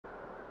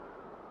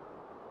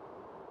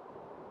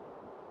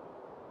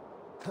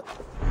How's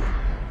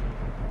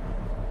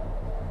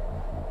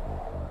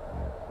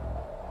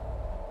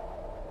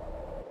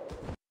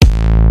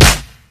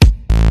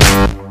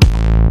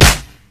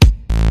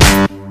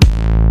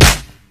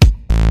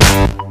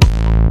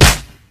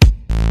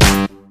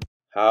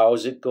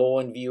it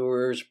going,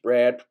 viewers?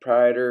 Brad,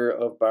 proprietor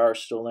of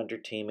Barstool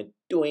Entertainment,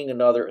 doing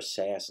another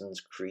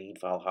Assassin's Creed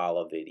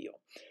Valhalla video.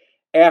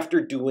 After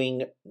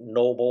doing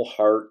Noble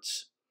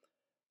Hearts,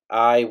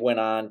 I went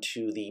on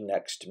to the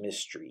next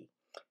mystery,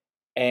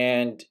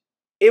 and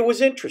it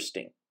was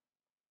interesting.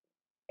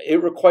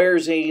 It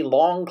requires a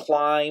long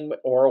climb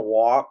or a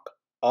walk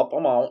up a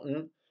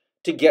mountain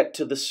to get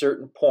to the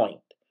certain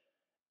point,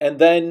 and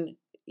then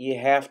you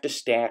have to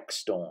stack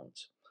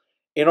stones.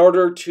 In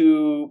order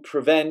to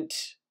prevent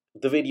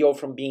the video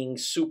from being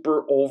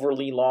super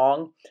overly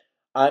long,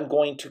 I'm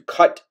going to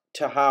cut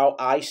to how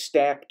I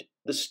stacked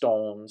the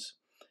stones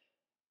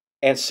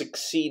and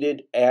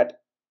succeeded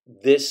at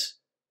this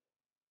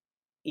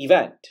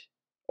event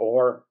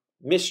or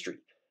mystery.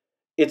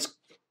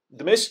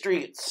 The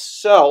mystery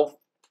itself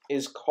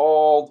is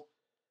called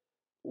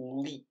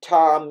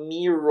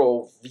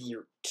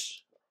Litamiorvitr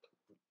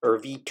or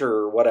Vitr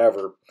or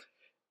whatever.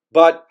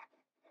 But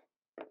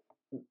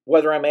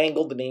whether I'm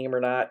angled the name or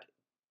not,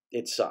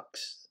 it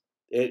sucks.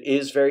 It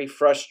is very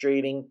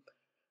frustrating.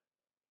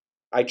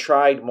 I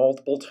tried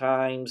multiple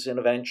times and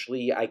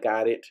eventually I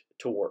got it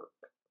to work.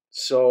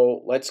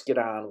 So let's get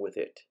on with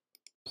it.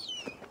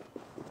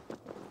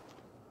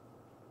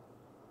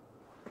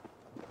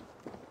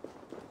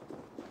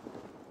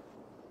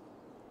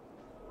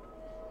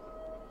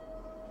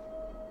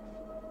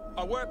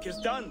 Our work is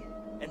done,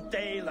 and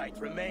daylight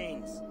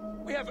remains.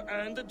 We have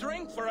earned a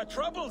drink for our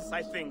troubles,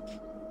 I think.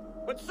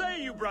 What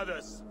say you,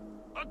 brothers?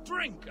 A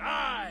drink,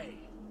 aye,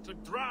 to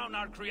drown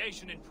our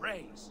creation in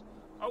praise.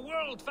 A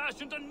world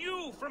fashioned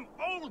anew from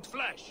old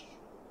flesh.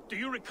 Do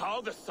you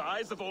recall the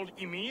size of old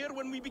Ymir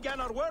when we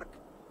began our work?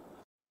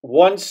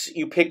 Once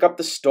you pick up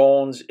the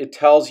stones, it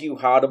tells you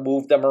how to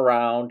move them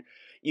around.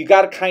 You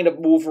got to kind of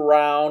move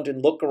around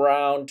and look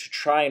around to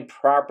try and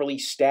properly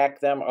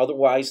stack them,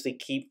 otherwise they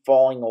keep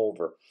falling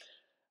over.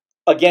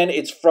 Again,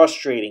 it's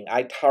frustrating.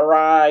 I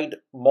tried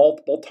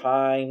multiple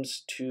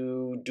times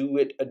to do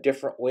it a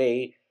different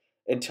way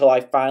until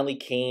I finally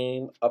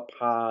came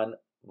upon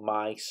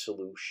my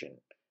solution.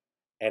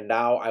 And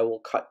now I will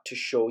cut to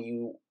show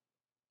you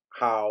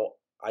how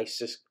I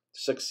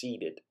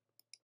succeeded.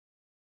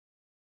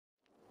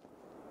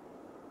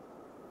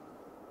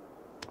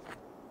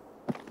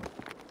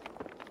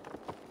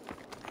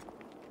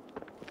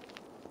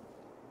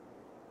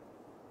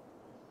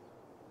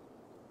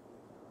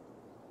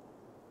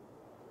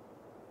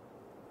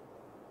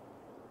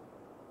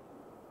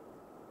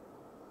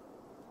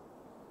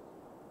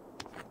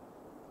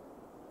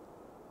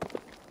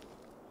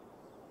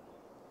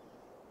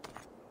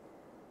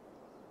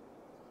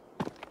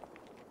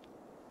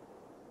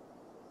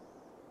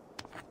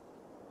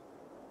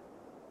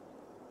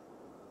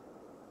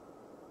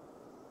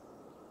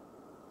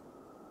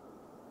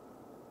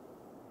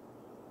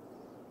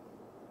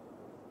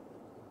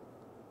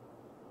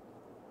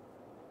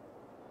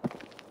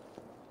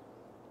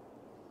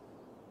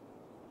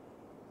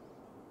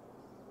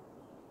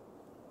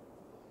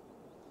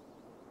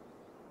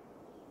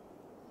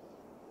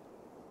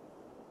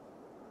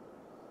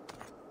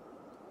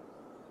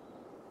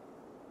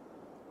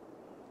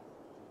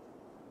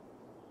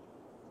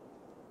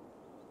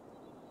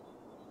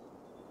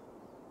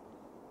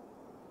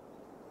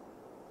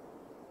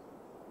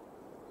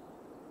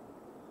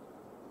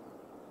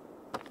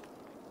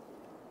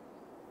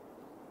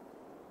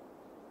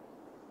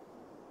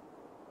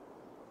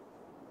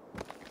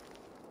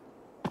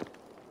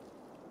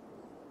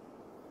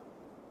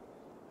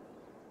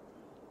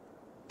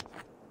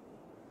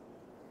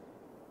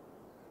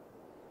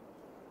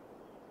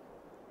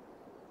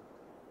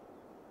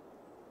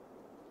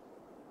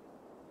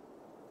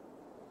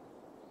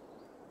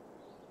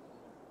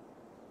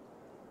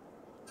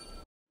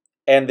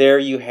 And there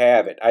you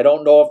have it. I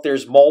don't know if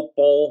there's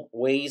multiple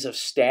ways of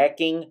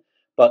stacking,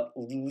 but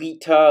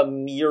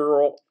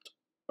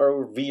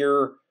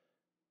Litamiorvitr,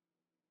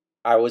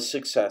 I was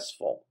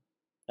successful.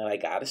 And I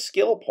got a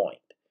skill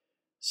point.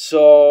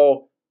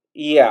 So,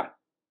 yeah,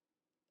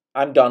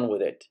 I'm done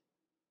with it.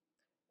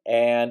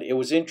 And it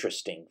was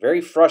interesting,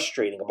 very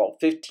frustrating, about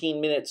 15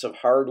 minutes of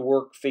hard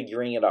work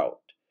figuring it out.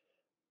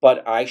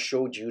 But I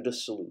showed you the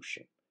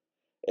solution.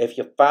 If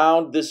you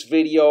found this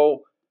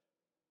video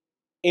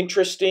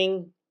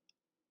interesting,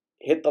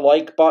 hit the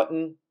like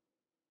button,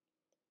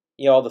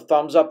 the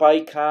thumbs up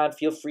icon.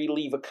 Feel free to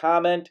leave a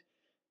comment.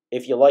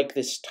 If you like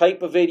this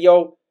type of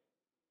video,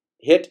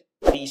 hit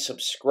the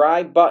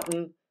subscribe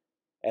button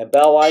and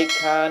bell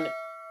icon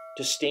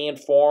to stay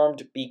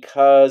informed,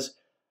 because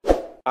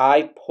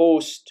I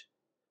post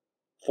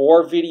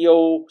 4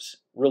 videos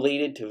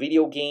related to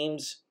video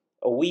games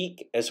a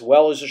week, as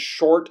well as a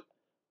short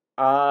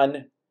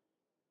on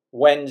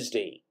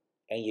Wednesday,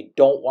 and you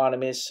don't want to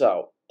miss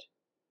out.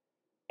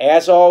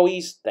 As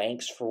always,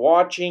 thanks for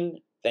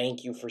watching.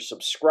 Thank you for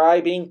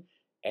subscribing,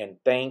 and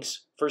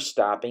thanks for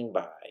stopping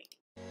by.